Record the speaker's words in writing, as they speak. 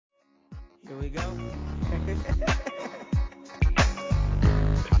Here we go.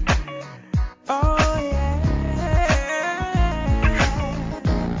 Oh, yeah.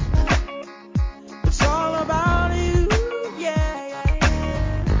 It's all about you. Yeah, yeah,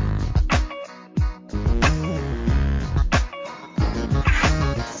 yeah.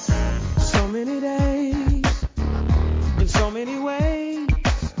 So many days, in so many ways,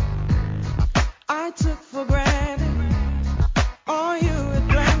 I took for granted all you had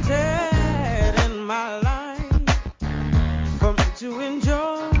planted in my life for me to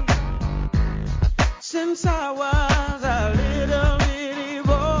enjoy. Since I was a little bitty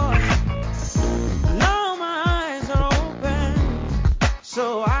boy, now my eyes are open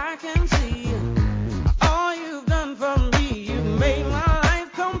so I can see all you've done for me. You've made my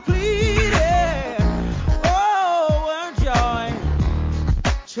life complete. Yeah. Oh, what joy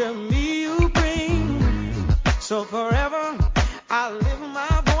to me you bring. So forever I'll lift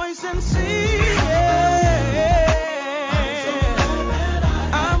my voice and sing. Yeah.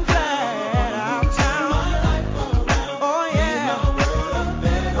 I'm glad I'm found. Oh yeah.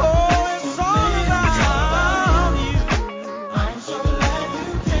 Oh, it's all about you. I'm so glad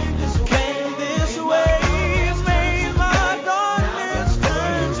you came this way. It's made my darkness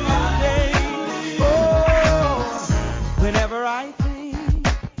turn to day. Oh, whenever I think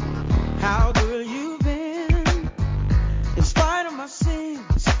how good you've been, in spite of my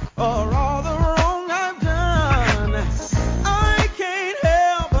sins or all the wrong I've done, I can't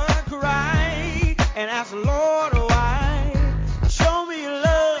help but cry and ask the Lord why. Show me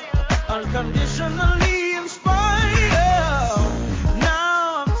love unconditionally in spite of.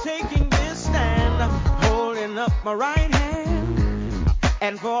 Now I'm taking this stand, holding up my right hand,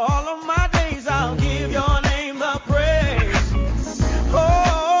 and for all of my days I'll give your name the praise.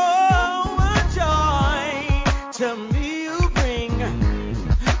 Oh, what joy to me you bring,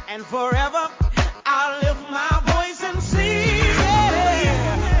 and forever I'll lift my voice and sing.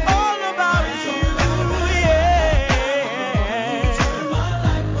 Yeah, all about you. Yeah,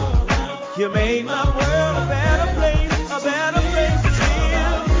 you made my world a better place to live.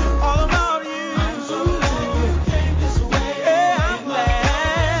 All about you. Yeah, I'm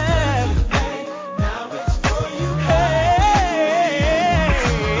glad. Now it's for you. Hey,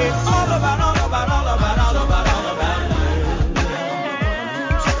 all about you.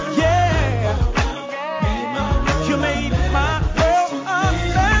 Yeah, you made my world a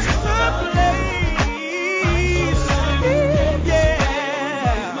better place. Yeah.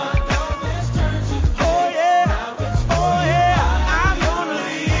 Oh yeah. Oh yeah. I'm gonna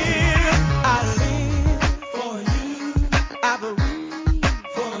live. I live for you. I believe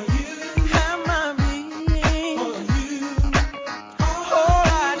for you. Have my being for you. All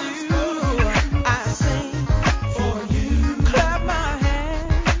I do, I sing for you. Clap my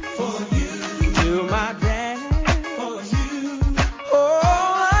hands for you. Do my dance for you.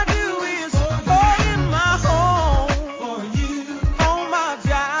 All I do is go in my home for you. On my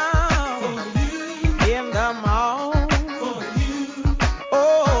job for you. In the mall for you. Oh,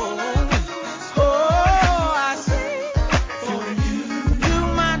 I sing for you. Do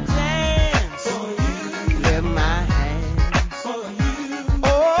my dance for you. Lift my hands for you.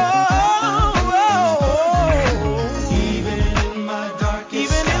 Even in my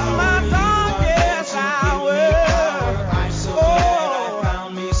darkest hour, I'm so glad I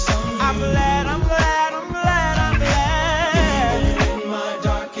found me some. I'm glad. Even in my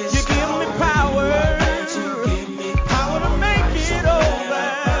darkest you give me power to make it over,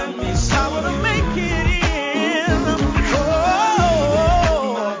 power to make it in. Oh,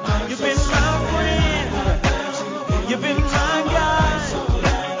 you've been my friend, you've been my guide.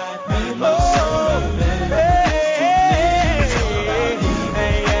 Oh,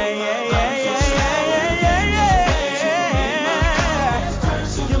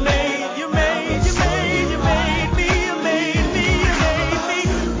 you made me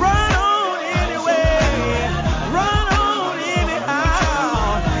run on anyway, run on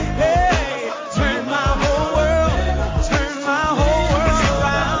anyhow. Hey, turn my whole world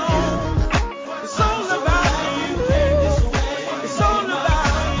around. It's all about you. It's all about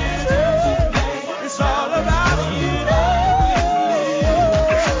you. It's all about you.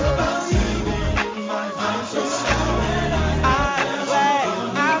 I'm glad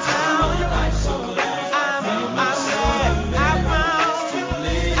I found you. I'm glad I found you.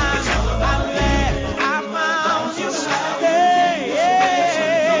 I'm glad I found you. Hey,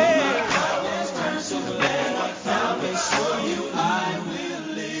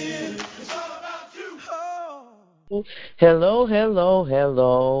 Hello, hello,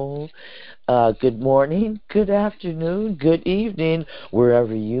 hello. Good morning, good afternoon, good evening,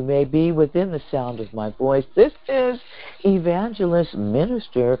 wherever you may be within the sound of my voice. This is Evangelist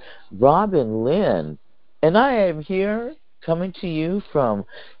Minister Robinlynne, and I am here coming to you from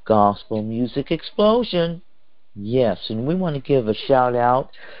Gospel Music Explosion. Yes, and we want to give a shout out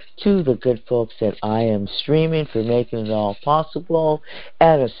to the good folks at I Am Streaming for making it all possible,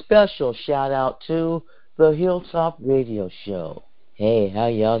 and a special shout out to the Hilltop Radio Show. Hey, how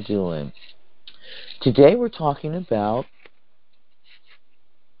y'all doing? Today we're talking about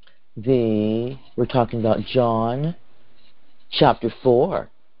John chapter 4,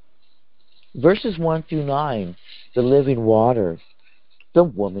 verses 1 through 9, the living water, the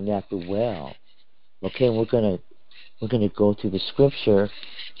woman at the well. Okay, we're gonna go through the scripture,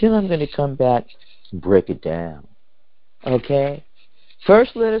 then I'm gonna come back and break it down. Okay?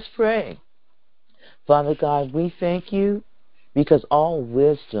 First let us pray. Father God, we thank you because all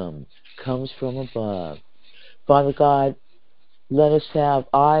wisdom comes from above. Father God, let us have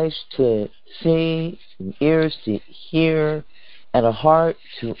eyes to see, and ears to hear, and a heart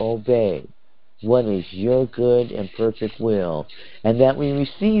to obey what is your good and perfect will, and that we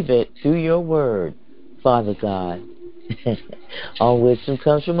receive it through your word, Father God. All wisdom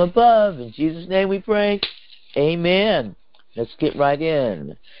comes from above. In Jesus' name we pray. Amen. Let's get right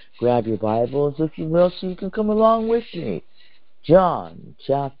in. Grab your Bibles, if you will, so you can come along with me. John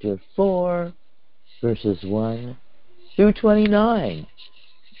chapter 4, verses 1 through 29.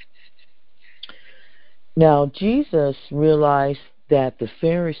 Now, Jesus realized that the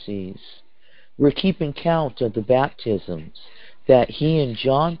Pharisees were keeping count of the baptisms that he and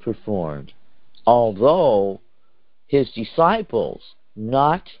John performed, although his disciples,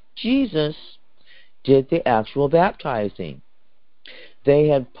 not Jesus, did the actual baptizing. They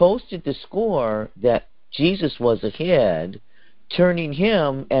had posted the score that Jesus was ahead, turning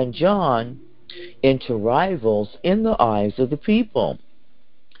him and John into rivals in the eyes of the people.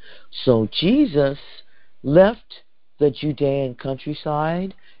 So Jesus left the Judean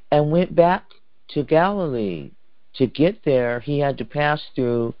countryside and went back to Galilee. To get there, he had to pass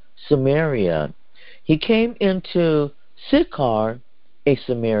through Samaria. He came into Sychar, a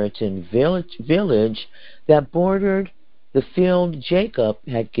Samaritan village that bordered the field Jacob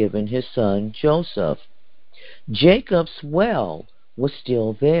had given his son Joseph. Jacob's well was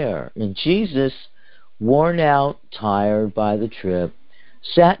still there, and Jesus, worn out, tired by the trip,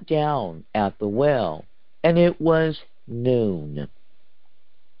 sat down at the well, and it was noon.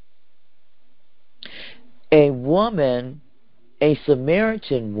 A woman, a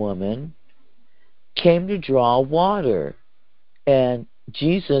Samaritan woman, came to draw water, and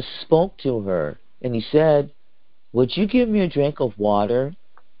Jesus spoke to her, and he said, "Would you give me a drink of water?"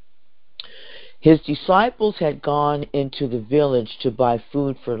 His disciples had gone into the village to buy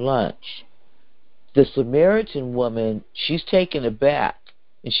food for lunch. The Samaritan woman, she's taken aback,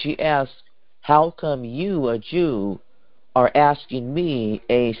 and she asks, "How come you, a Jew, are asking me,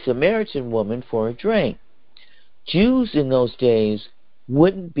 a Samaritan woman, for a drink?" Jews in those days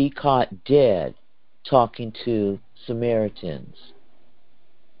wouldn't be caught dead talking to Samaritans.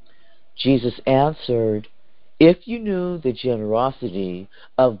 Jesus answered, "If you knew the generosity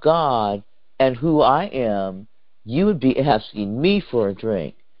of God and who I am, you would be asking me for a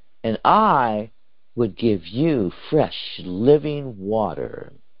drink, and I would give you fresh living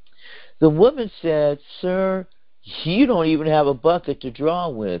water." The woman said, "Sir, you don't even have a bucket to draw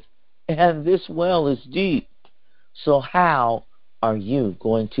with, and this well is deep. So how are you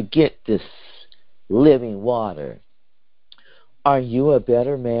going to get this living water? Are you a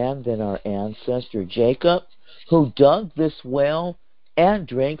better man than our ancestor Jacob, who dug this well and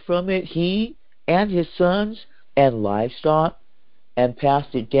drank from it, he and his sons and livestock, and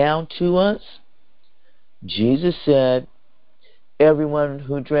passed it down to us?" Jesus said, "Everyone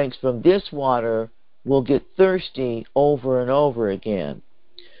who drinks from this water will get thirsty over and over again.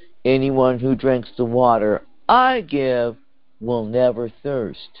 Anyone who drinks the water I give will never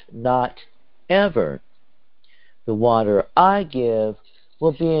thirst, not ever. The water I give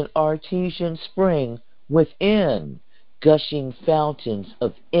will be an artesian spring within, gushing fountains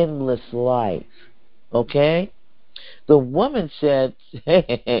of endless life." Okay? The woman said,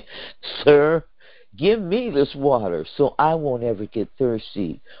 "Hey, sir, give me this water so I won't ever get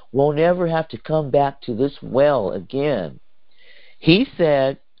thirsty, won't ever have to come back to this well again." He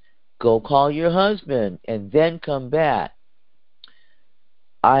said, "Go call your husband and then come back."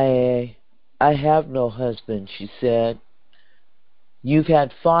 I have no husband," she said. "You've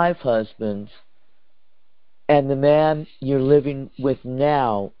had 5 husbands, and the man you're living with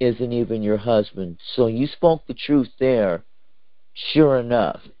now isn't even your husband. So you spoke the truth there, sure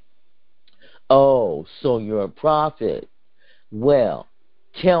enough." Oh, so you're a prophet. Well,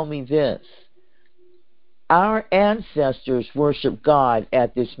 tell me this. Our ancestors worshiped God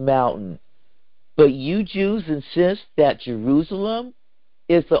at this mountain, but you Jews insist that Jerusalem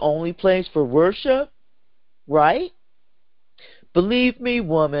is the only place for worship, right? Believe me,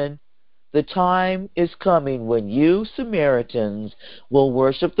 woman, the time is coming when you Samaritans will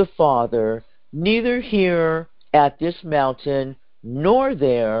worship the Father neither here at this mountain nor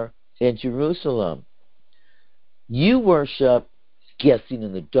there in Jerusalem. You worship guessing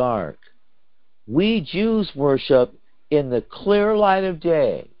in the dark. We Jews worship in the clear light of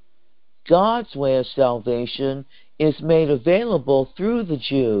day. God's way of salvation is made available through the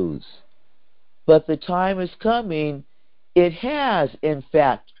Jews. But the time is coming, it has in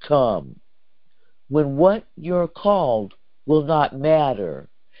fact come, when what you're called will not matter,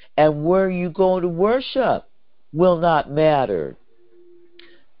 and where you go to worship will not matter.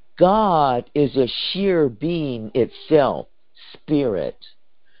 God is a sheer being itself, spirit.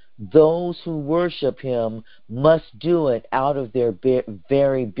 Those who worship him must do it out of their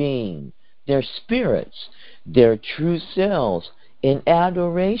very being, their spirits, their true selves, in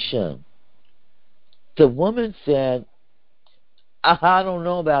adoration. The woman said, I don't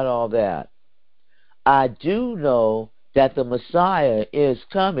know about all that. I do know that the Messiah is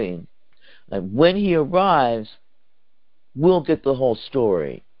coming, and when he arrives, we'll get the whole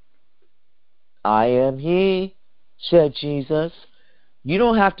story. I am he, said Jesus. You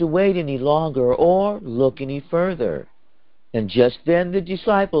don't have to wait any longer or look any further. And just then the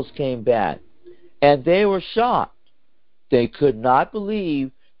disciples came back, and they were shocked. They could not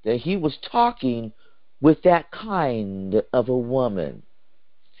believe that he was talking with that kind of a woman.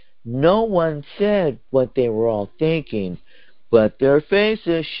 No one said what they were all thinking, but their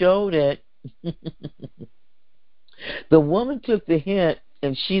faces showed it. The woman took the hint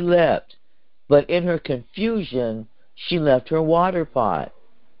and she left, but in her confusion, she left her water pot.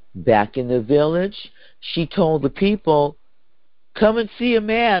 Back in the village, she told the people, come and see a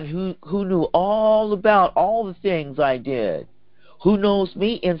man who knew all about all the things I did, who knows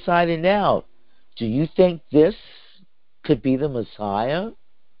me inside and out. Do you think this could be the Messiah?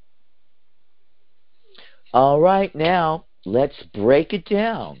 All right, now, let's break it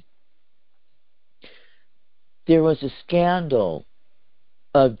down. There was a scandal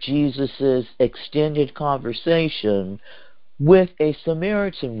of Jesus' extended conversation with a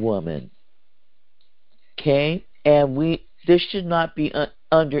Samaritan woman. Okay? And this should not be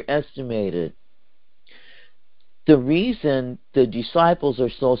underestimated. The reason the disciples are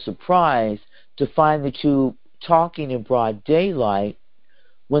so surprised to find the two talking in broad daylight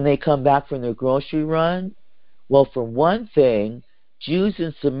when they come back from their grocery run, well, for one thing, Jews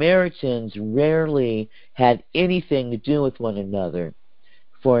and Samaritans rarely had anything to do with one another.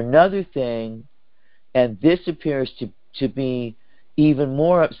 For another thing, and this appears to be even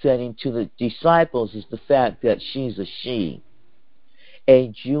more upsetting to the disciples, is the fact that she's a she. A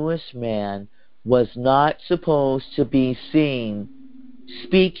Jewish man was not supposed to be seen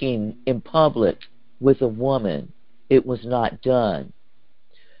speaking in public with a woman. It was not done.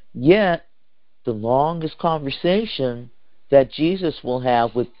 Yet, the longest conversation that Jesus will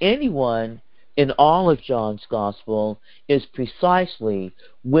have with anyone in all of John's Gospel is precisely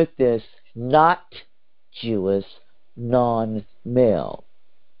with this not Jewish non-male.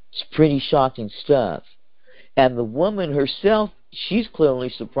 It's pretty shocking stuff. And the woman herself, she's clearly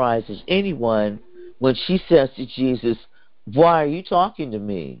surprised as anyone when she says to Jesus, why are you talking to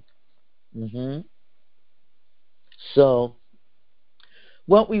me? So,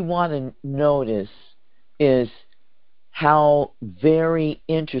 what we want to notice is how very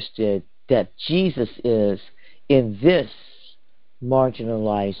interested that Jesus is in this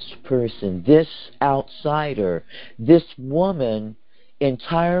marginalized person, this outsider, this woman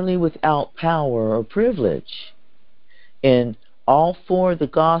entirely without power or privilege. In all four of the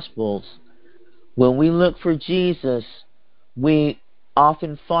Gospels, when we look for Jesus, we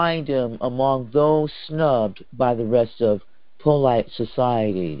often find him among those snubbed by the rest of polite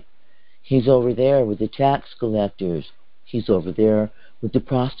society. He's over there with the tax collectors. He's over there with the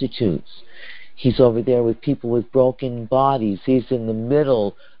prostitutes. He's over there with people with broken bodies. He's in the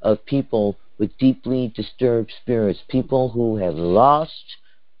middle of people with deeply disturbed spirits, people who have lost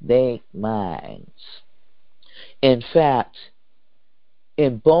their minds. In fact,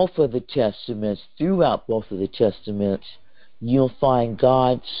 in both of the Testaments, throughout both of the Testaments, you'll find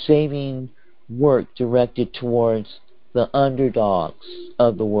God's saving work directed towards the underdogs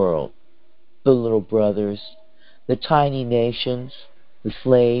of the world, the little brothers, the tiny nations, the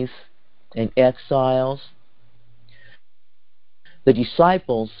slaves and exiles. The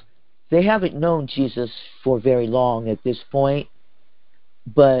disciples they haven't known Jesus for very long at this point,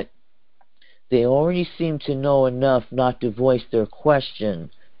 but they already seem to know enough not to voice their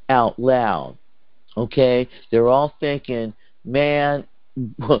question out loud. Okay? They're all thinking, man,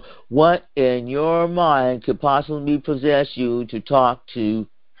 what in your mind could possibly possess you to talk to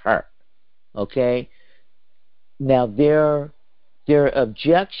her? Okay? Now, their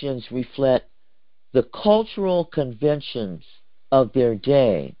objections reflect the cultural conventions of their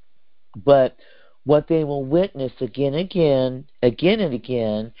day. But what they will witness again and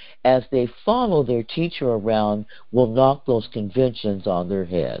again, as they follow their teacher around, will knock those conventions on their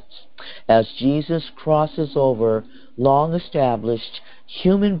heads. As Jesus crosses over long established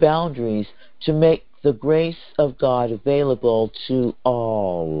human boundaries to make the grace of God available to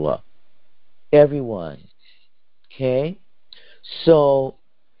all, everyone. Okay? So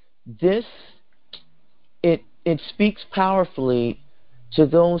this it speaks powerfully to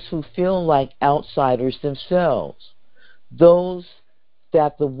those who feel like outsiders themselves, those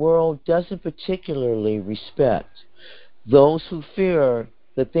that the world doesn't particularly respect, those who fear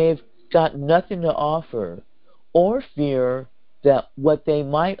that they've got nothing to offer, or fear that what they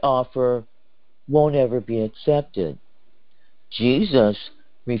might offer won't ever be accepted. Jesus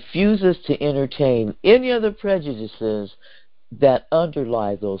refuses to entertain any other prejudices that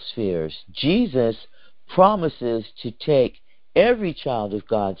underlie those fears. Jesus promises to take every child of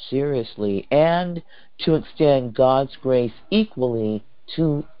God seriously and to extend God's grace equally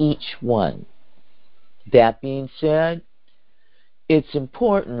to each one. That being said, it's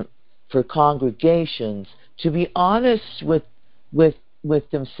important for congregations to be honest with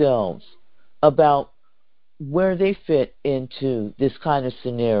themselves about where they fit into this kind of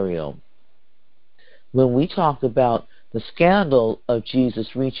scenario. When we talk about the scandal of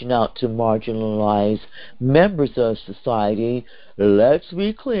Jesus reaching out to marginalized members of society, let's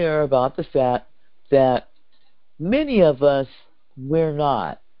be clear about the fact that many of us, we're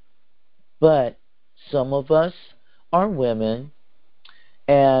not. But some of us are women,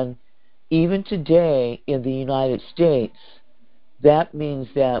 and even today in the United States, that means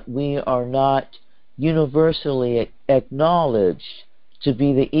that we are not universally acknowledged to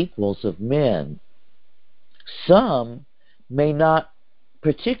be the equals of men. Some may not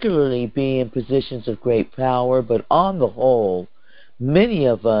particularly be in positions of great power, but on the whole, many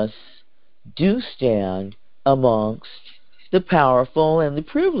of us do stand amongst the powerful and the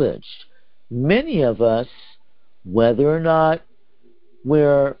privileged. Many of us, whether or not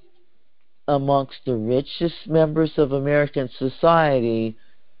we're amongst the richest members of American society,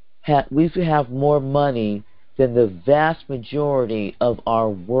 we have more money than the vast majority of our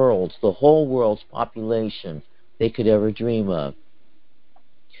world's, the whole world's population, they could ever dream of.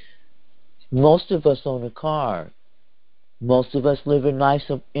 Most of us own a car. Most of us live in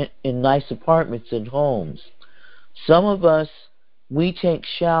nice apartments and homes. Some of us, we take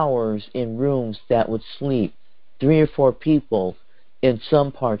showers in rooms that would sleep 3 or 4 people in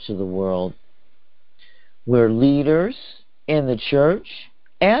some parts of the world. We're leaders in the church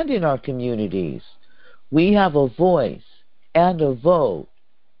and in our communities. We have a voice and a vote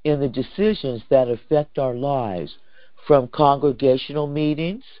in the decisions that affect our lives, from congregational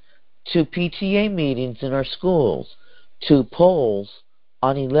meetings to PTA meetings in our schools to polls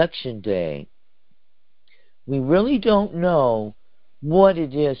on election day. We really don't know what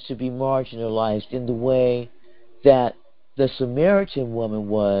it is to be marginalized in the way that the Samaritan woman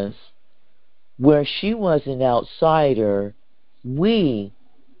was, where she was an outsider. We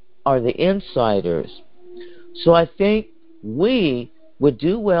are the insiders. So I think we would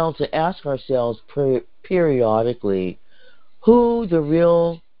do well to ask ourselves periodically who the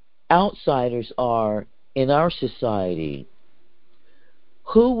real outsiders are in our society.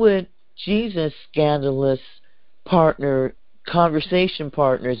 Who would Jesus' scandalous conversation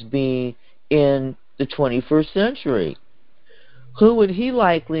partners be in the 21st century? Who would he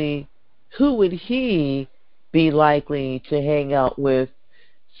be likely to hang out with,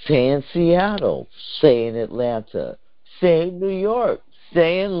 say in Seattle, say in Atlanta, say in New York,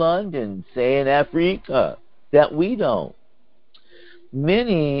 say in London, say in Africa, that we don't?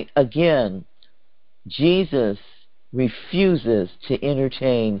 Many, again, Jesus refuses to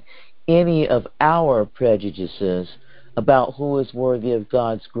entertain any of our prejudices about who is worthy of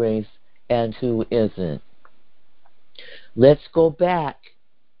God's grace and who isn't. Let's go back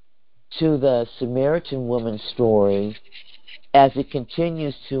to the Samaritan woman's story as it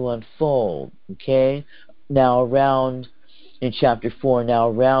continues to unfold. Okay? Now in chapter 4,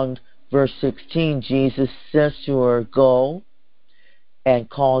 around verse 16, Jesus says to her, "Go and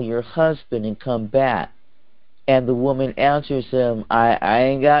call your husband and come back." And the woman answers him, I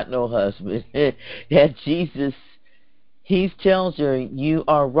ain't got no husband. And Jesus, he tells her, you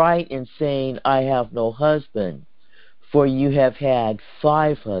are right in saying I have no husband, for you have had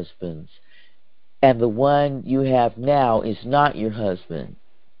 5 husbands, and the one you have now is not your husband.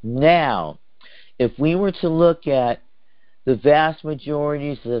 Now, if we were to look at the vast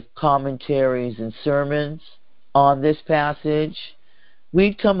majorities of commentaries and sermons on this passage,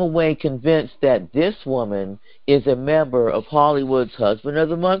 we'd come away convinced that this woman is a member of Hollywood's Husband of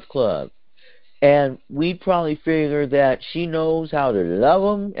the Month Club. And we'd probably figure that she knows how to love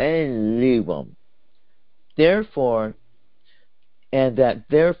them and leave them. Therefore,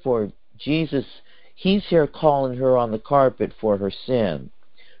 Jesus, he's here calling her on the carpet for her sin.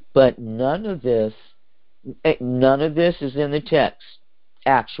 But none of this is in the text,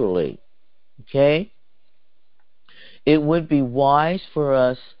 actually. Okay? It would be wise for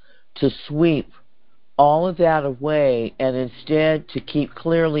us to sweep all of that away and instead to keep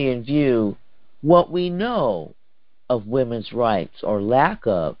clearly in view what we know of women's rights or lack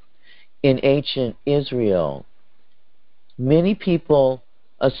of in ancient Israel. Many people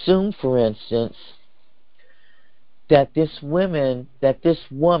assume, for instance, that this woman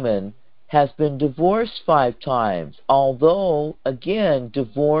has been divorced 5 times, although, again,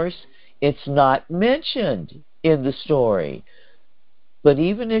 divorce, it's not mentioned in the story. But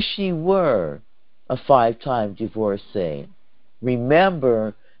even if she were a 5-time divorcee,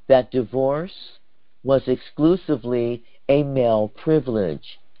 remember that divorce was exclusively a male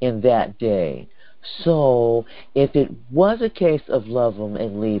privilege in that day. So, if it was a case of love 'em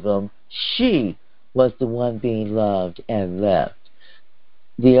and leave 'em, she was the one being loved and left.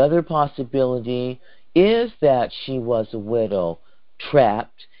 The other possibility is that she was a widow,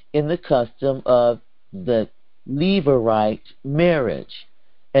 trapped in the custom of the Levirate marriage,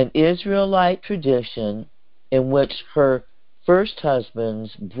 an Israelite tradition in which her first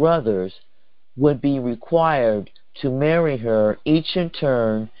husband's brothers would be required to marry her each in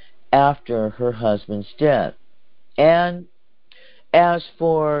turn after her husband's death. And as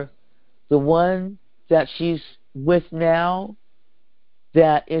for the one that she's with now,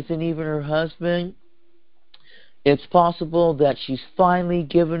 that isn't even her husband, it's possible that she's finally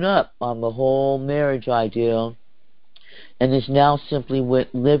given up on the whole marriage ideal and is now simply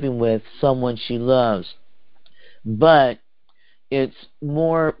living with someone she loves. But it's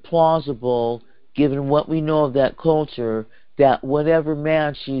more plausible, given what we know of that culture, that whatever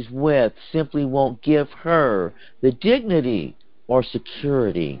man she's with simply won't give her the dignity or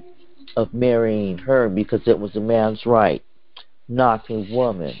security of marrying her, because it was a man's right, not a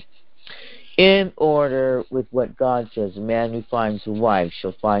woman. In order with what God says, a man who finds a wife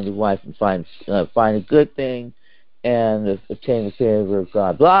shall find a wife and find a good thing and obtain the favor of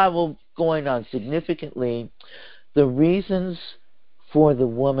God. Blah, going on significantly, the reasons for the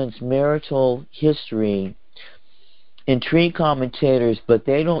woman's marital history intrigue commentators, but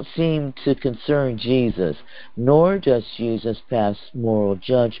they don't seem to concern Jesus, nor does Jesus pass moral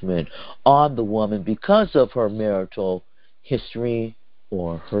judgment on the woman because of her marital history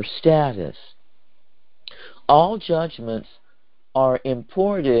or her status. All judgments are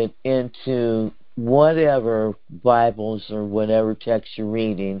imported into whatever Bibles or whatever text you're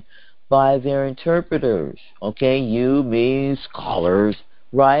reading by their interpreters. Okay, you, me, scholars,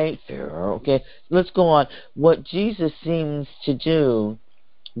 right? Okay, let's go on. What Jesus seems to do,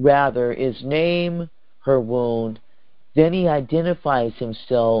 rather, is name her wound. Then he identifies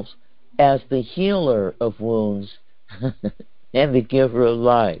himself as the healer of wounds and the giver of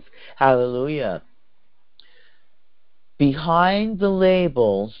life. Hallelujah. Behind the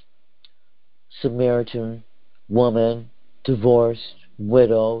labels, Samaritan, woman, divorced,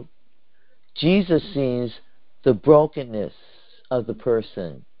 widowed, Jesus sees the brokenness of the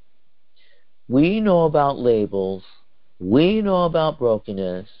person. We know about labels, we know about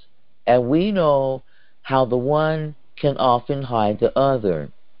brokenness, and we know how the one can often hide the other.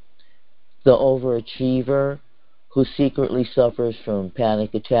 The overachiever who secretly suffers from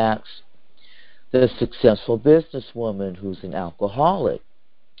panic attacks, the successful businesswoman who's an alcoholic,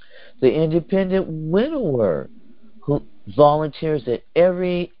 the independent widower who volunteers at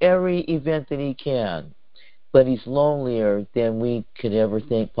every event that he can, but he's lonelier than we could ever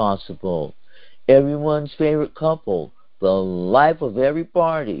think possible. Everyone's favorite couple, the life of every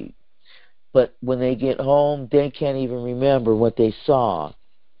party, but when they get home, they can't even remember what they saw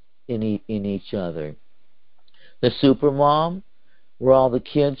in each other. The supermom, where all the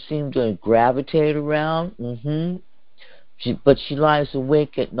kids seem to gravitate around, but she lies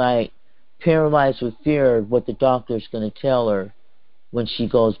awake at night, paralyzed with fear of what the doctor's going to tell her when she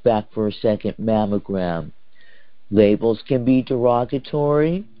goes back for a second mammogram. Labels can be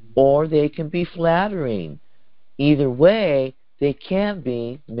derogatory or they can be flattering. Either way, they can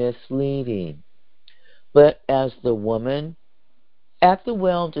be misleading. But as the woman at the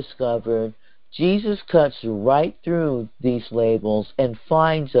well discovered, Jesus cuts right through these labels and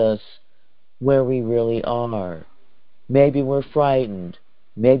finds us where we really are. Maybe we're frightened.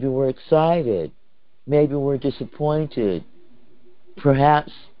 Maybe we're excited. Maybe we're disappointed.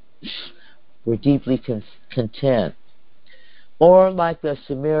 Perhaps we're deeply content. Or like the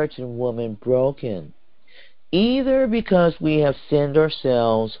Samaritan woman, broken. Either because we have sinned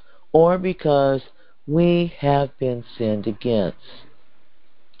ourselves or because we have been sinned against.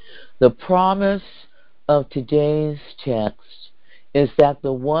 The promise of today's text is that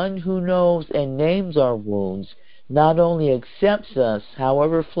the one who knows and names our wounds not only accepts us,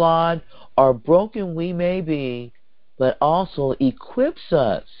 however flawed or broken we may be, but also equips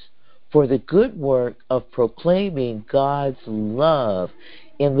us for the good work of proclaiming God's love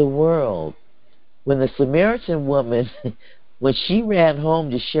in the world. When the Samaritan woman, when she ran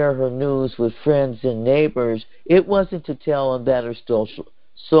home to share her news with friends and neighbors, it wasn't to tell them that her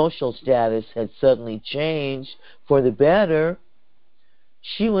social status had suddenly changed for the better.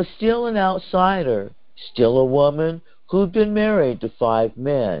 She was still an outsider, still a woman who'd been married to 5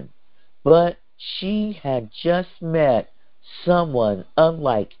 men. But she had just met someone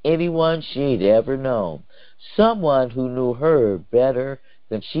unlike anyone she'd ever known, someone who knew her better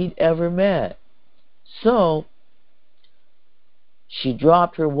than she'd ever met. So she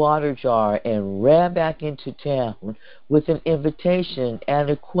dropped her water jar and ran back into town with an invitation and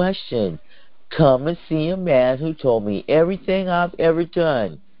a question. Come and see a man who told me everything I've ever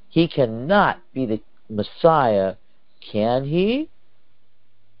done. He cannot be the Messiah, can he?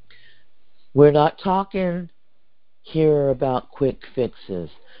 We're not talking here about quick fixes,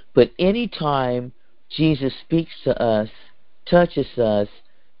 but any time Jesus speaks to us, touches us,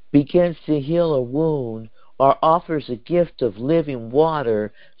 begins to heal a wound, or offers a gift of living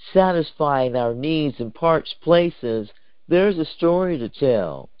water, satisfying our needs in parched places, there's a story to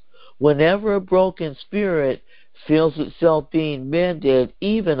tell. Whenever a broken spirit feels itself being mended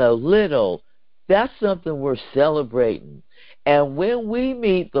even a little, that's something worth celebrating. And when we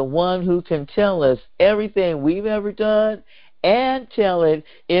meet the one who can tell us everything we've ever done and tell it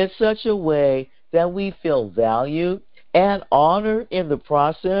in such a way that we feel valued and honored in the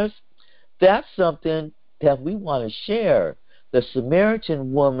process, that's something that we want to share. The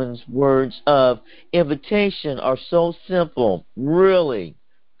Samaritan woman's words of invitation are so simple. Really,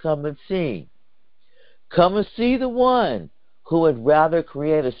 come and see. Come and see the one who would rather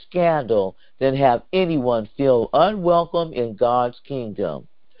create a scandal than have anyone feel unwelcome in God's kingdom.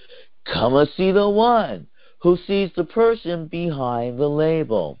 Come and see the one who sees the person behind the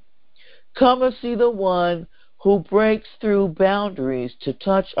label. Come and see the one who breaks through boundaries to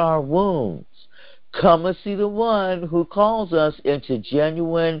touch our wounds. Come and see the one who calls us into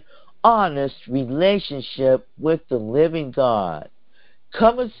genuine, honest relationship with the living God.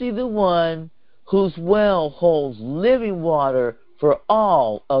 Come and see the one whose well holds living water for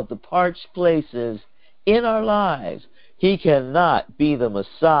all of the parched places in our lives. He cannot be the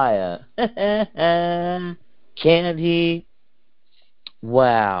Messiah. Can he?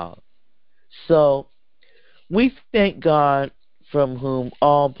 Wow. So, we thank God from whom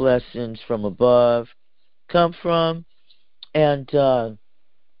all blessings from above come from, and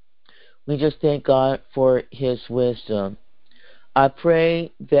we just thank God for his wisdom. I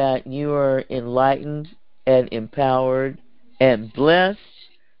pray that you are enlightened and empowered and blessed.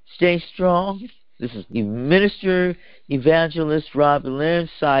 Stay strong. This is Minister Evangelist Robinlynne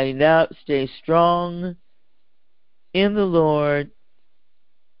signing out. Stay strong in the Lord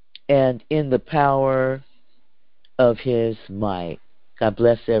and in the power of his might. God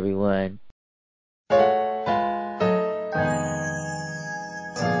bless everyone.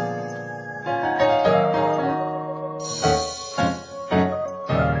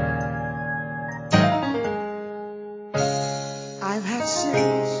 I've had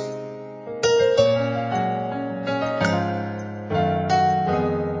sins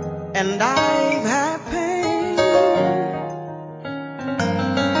and I've had pain.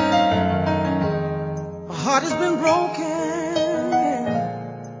 My heart has been broken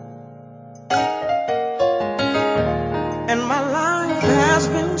and my life has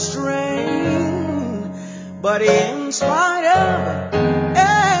been strained. But in spite of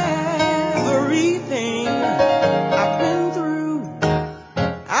everything I've been through,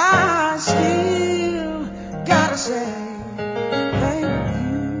 I still gotta say thank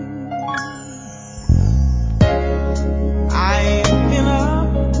you. I've been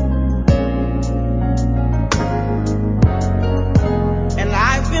up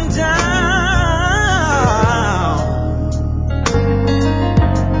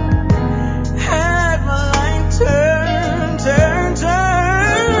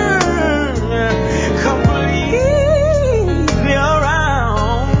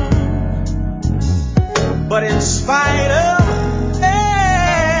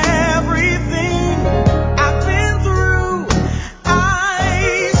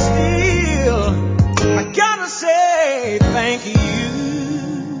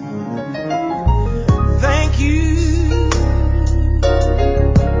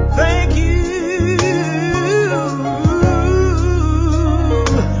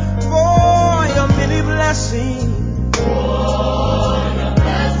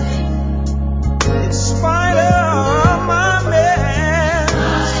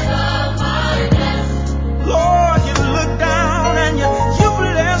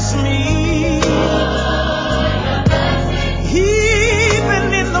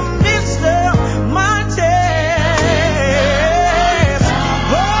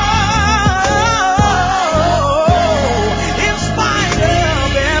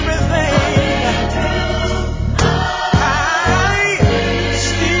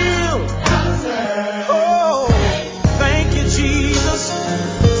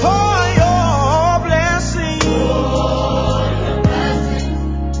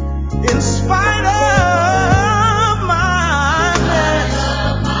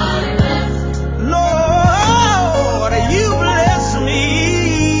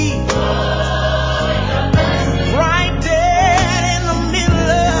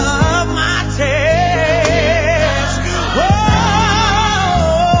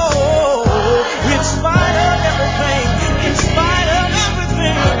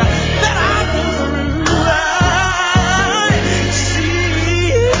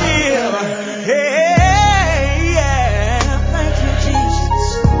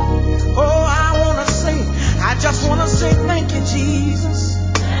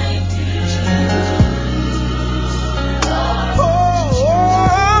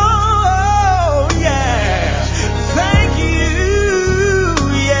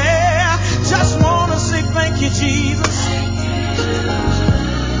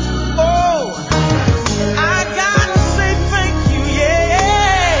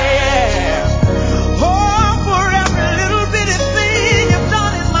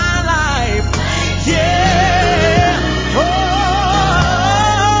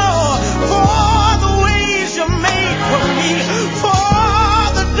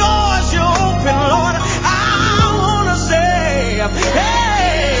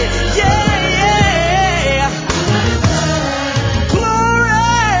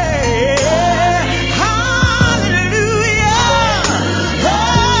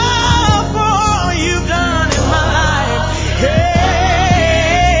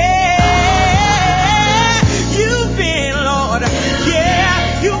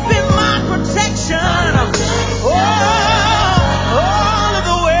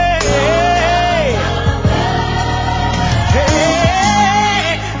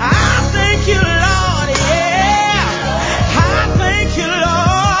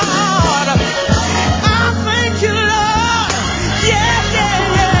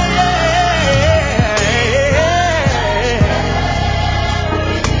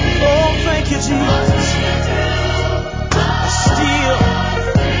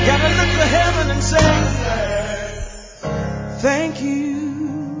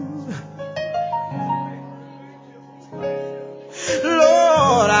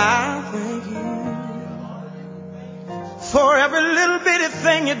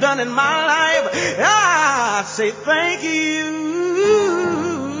everything you've done in my life. I say thank you.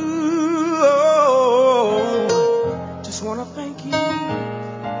 Oh, just want to thank you.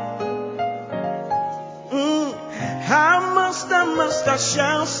 I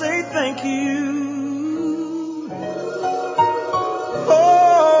shall say thank you.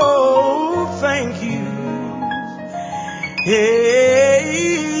 Oh, thank you. Hey,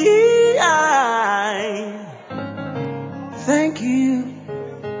 thank you.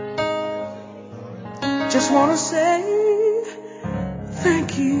 Just want to say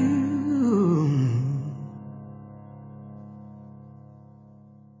thank you.